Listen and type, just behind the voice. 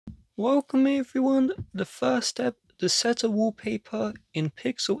Welcome everyone. The first step to set a wallpaper in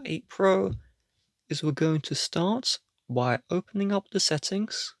Pixel 8 Pro is we're going to start by opening up the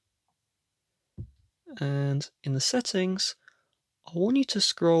settings. And in the settings, I want you to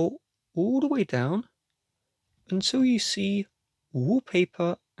scroll all the way down until you see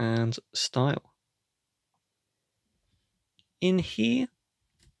wallpaper and style. In here,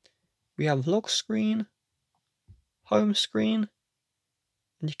 we have lock screen, home screen,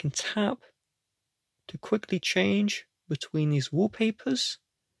 and you can tap to quickly change between these wallpapers.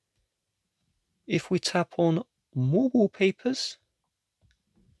 If we tap on more wallpapers,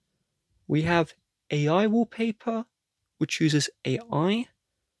 we have AI wallpaper, which uses AI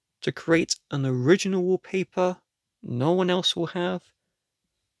to create an original wallpaper no one else will have.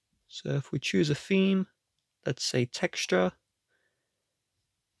 So if we choose a theme, let's say texture,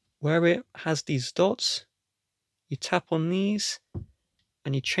 where it has these dots, you tap on these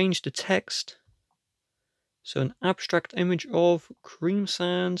and you change the text. So an abstract image of cream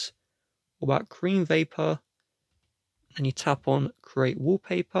sands or about cream vapor, and you tap on create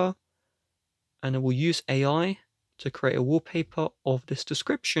wallpaper, and it will use AI to create a wallpaper of this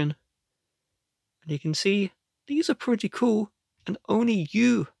description. And you can see these are pretty cool, and only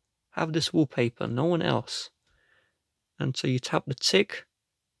you have this wallpaper, no one else. And so you tap the tick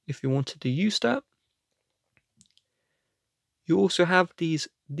if you wanted to use that. You also have these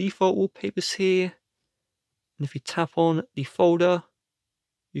default wallpapers here, and if you tap on the folder,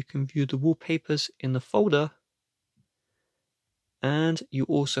 you can view the wallpapers in the folder. And you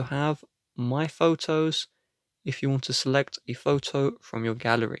also have my photos if you want to select a photo from your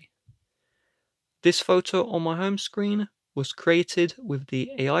gallery. This photo on my home screen was created with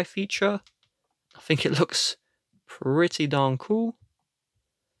the AI feature. I think it looks pretty darn cool.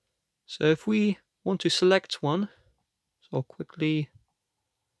 So if we want to select one, so I'll quickly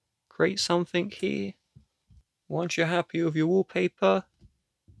create something here. Once you're happy with your wallpaper,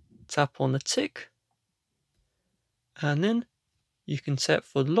 tap on the tick, and then you can set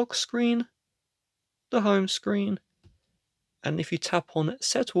for the lock screen, the home screen, and if you tap on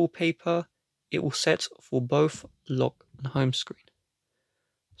set wallpaper, it will set for both lock and home screen.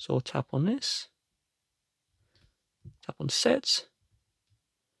 So I'll tap on this, tap on set,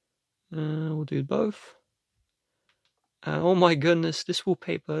 we'll do both. And oh my goodness, this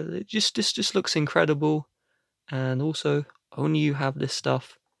wallpaper, this just looks incredible. And also, only you have this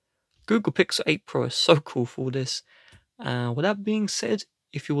stuff. Google Pixel 8 Pro is so cool for this. With that being said,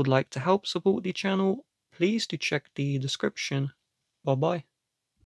 if you would like to help support the channel, please do check the description. Bye bye.